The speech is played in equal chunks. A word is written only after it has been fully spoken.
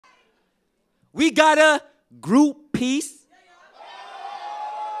We got a group piece.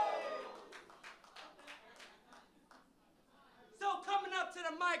 So coming up to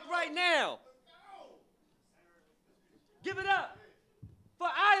the mic right now, give it up for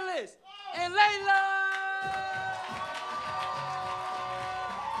Ellis and Layla.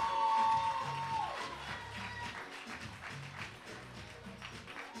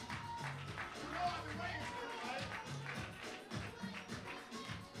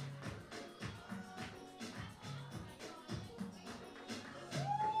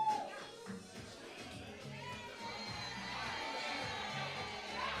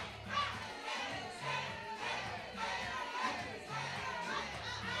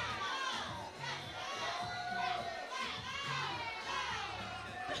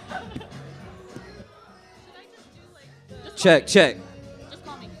 Check. Just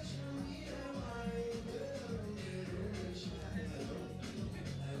call me.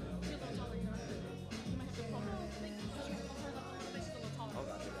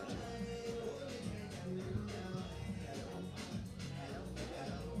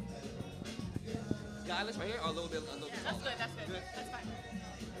 Ellis right here, or a little bit. Yeah, that's good. That's fine.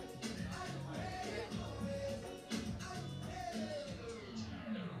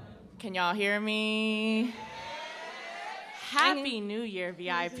 Can y'all hear me? Happy New Year,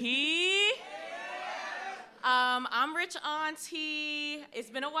 VIP. I'm Rich Auntie. It's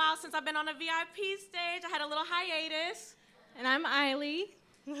been a while since I've been on a VIP stage. I had a little hiatus. And I'm Eileen.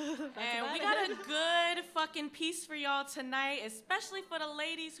 And we got a good fucking piece for y'all tonight, especially for the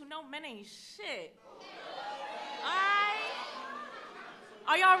ladies who know men ain't shit.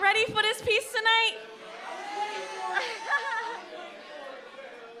 Are y'all ready for this piece tonight?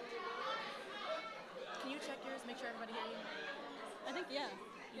 Can you check yours? Make sure everybody hear you. I think, yeah.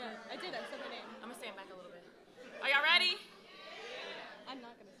 I did. I said my name. I'm gonna stand back a little bit. Are y'all ready? I'm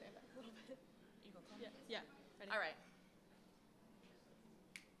not going to stand back a little bit. You gonna call? Yeah. Ready? All right.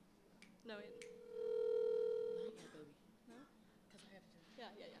 No, wait. Not yet, baby. No? Because I have to. Yeah.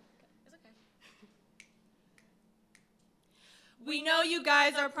 Okay. It's okay. We know you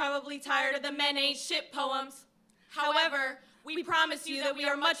guys are probably tired of the men ain't shit poems. However, we promise you that we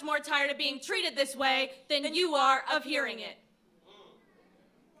are much more tired of being treated this way than you are of hearing it.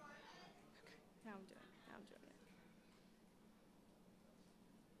 Now I'm doing it.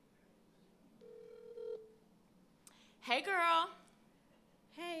 Hey, girl.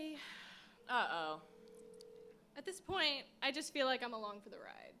 Hey. Uh-oh. At this point, I just feel like I'm along for the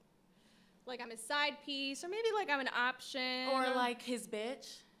ride. Like I'm a side piece, or maybe like I'm an option. Or like his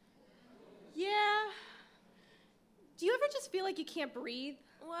bitch. Yeah. Do you ever just feel like you can't breathe?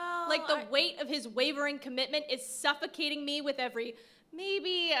 Well, Like the weight of his wavering commitment is suffocating me with every,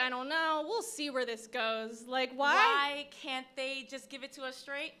 maybe, I don't know, we'll see where this goes. Like, why can't they just give it to us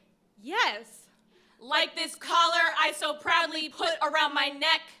straight? Yes. Like this collar I so proudly put around my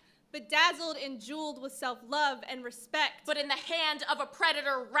neck. Bedazzled and jeweled with self-love and respect. But in the hand of a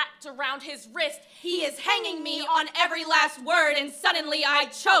predator wrapped around his wrist, he is hanging me on every last word, and suddenly I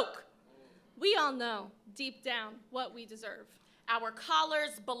choke. We all know, deep down, what we deserve. Our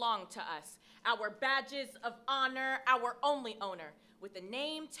collars belong to us. Our badges of honor, our only owner. With the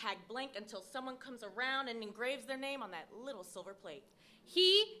name tag blank until someone comes around and engraves their name on that little silver plate.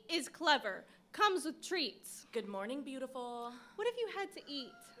 He is clever, comes with treats. Good morning, beautiful. What have you had to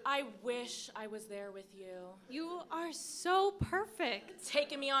eat? I wish I was there with you. You are so perfect.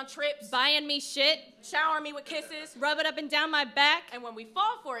 Taking me on trips. Buying me shit. Showering me with kisses. Rub it up and down my back. And when we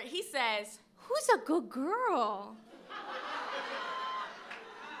fall for it, he says, "Who's a good girl?"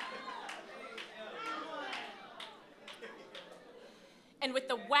 And with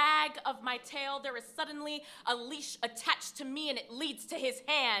the wag of my tail, there is suddenly a leash attached to me, and it leads to his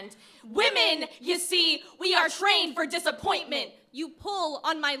hand. Women, you see, we are trained for disappointment. You pull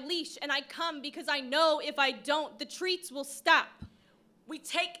on my leash, and I come because I know if I don't, the treats will stop. We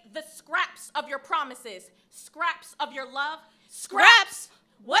take the scraps of your promises, scraps of your love. Scraps?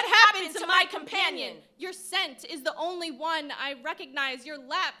 What happened to my companion? Your scent is the only one I recognize. Your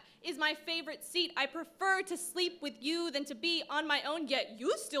lap is my favorite seat. I prefer to sleep with you than to be on my own, yet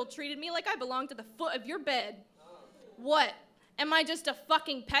you still treated me like I belonged to the foot of your bed. What? Am I just a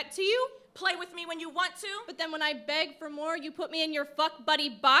fucking pet to you? Play with me when you want to. But then when I beg for more, you put me in your fuck buddy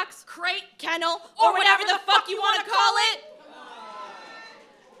box, crate, kennel, or whatever the fuck you want to call it.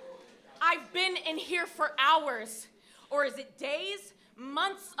 I've been in here for hours. Or is it days?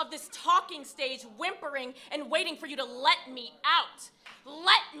 Months of this talking stage, whimpering and waiting for you to let me out.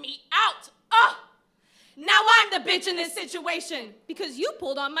 Let me out! Ugh! Now I'm the bitch in this situation. Because you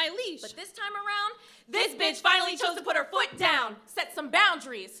pulled on my leash. But this time around, this bitch finally chose to put her foot down, set some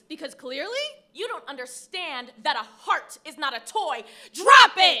boundaries. Because clearly, You don't understand that a heart is not a toy.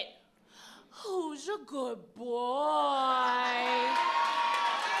 Drop it! Who's a good boy?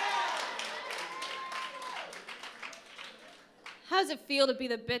 how's it feel to be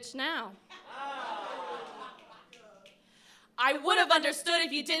the bitch now? I would have understood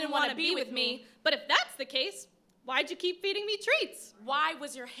if you didn't want to be with me. But if that's the case, why'd you keep feeding me treats? Why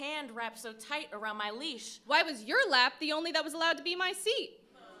was your hand wrapped so tight around my leash? Why was your lap the only that was allowed to be my seat?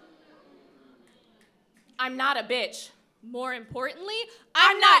 I'm not a bitch. More importantly,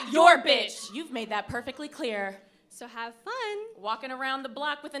 I'm not your bitch. You've made that perfectly clear. So have fun Walking around the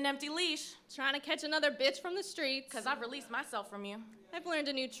block with an empty leash, trying to catch another bitch from the streets. because I've released myself from you. I've learned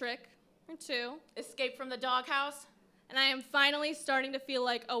a new trick or two, Escape from the doghouse. and I am finally starting to feel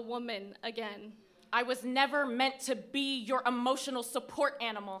like a woman again. I was never meant to be your emotional support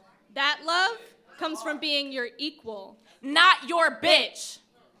animal. That love comes from being your equal. Not your bitch.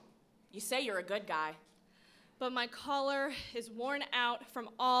 You say you're a good guy. But my collar is worn out from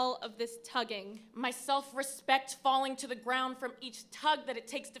all of this tugging. My self-respect falling to the ground from each tug that it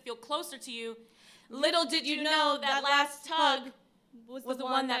takes to feel closer to you. Little did you know that last tug was the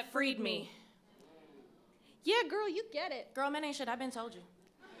one that freed me. Yeah, girl, you get it. Girl, man ain't shit, I've been told you.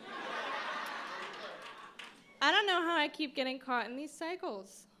 I don't know how I keep getting caught in these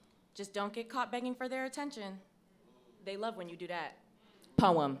cycles. Just don't get caught begging for their attention. They love when you do that.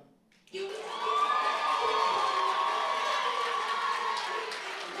 Poem.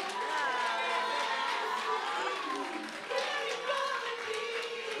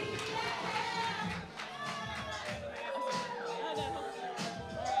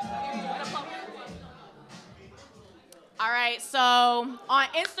 All right, so on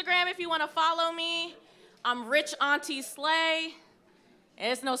Instagram, if you want to follow me, I'm Rich Auntie Slay.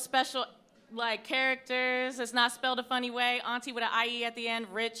 It's no special like characters. It's not spelled a funny way. Auntie with an IE at the end.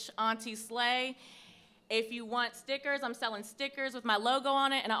 Rich Auntie Slay. If you want stickers, I'm selling stickers with my logo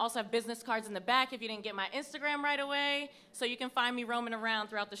on it, and I also have business cards in the back if you didn't get my Instagram right away, so you can find me roaming around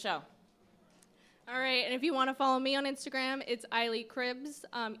throughout the show. All right, and if you want to follow me on Instagram, it's Eily Cribbs,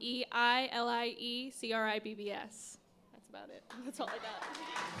 EILIECRIBBS. That's about it. That's all I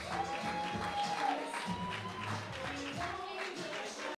got.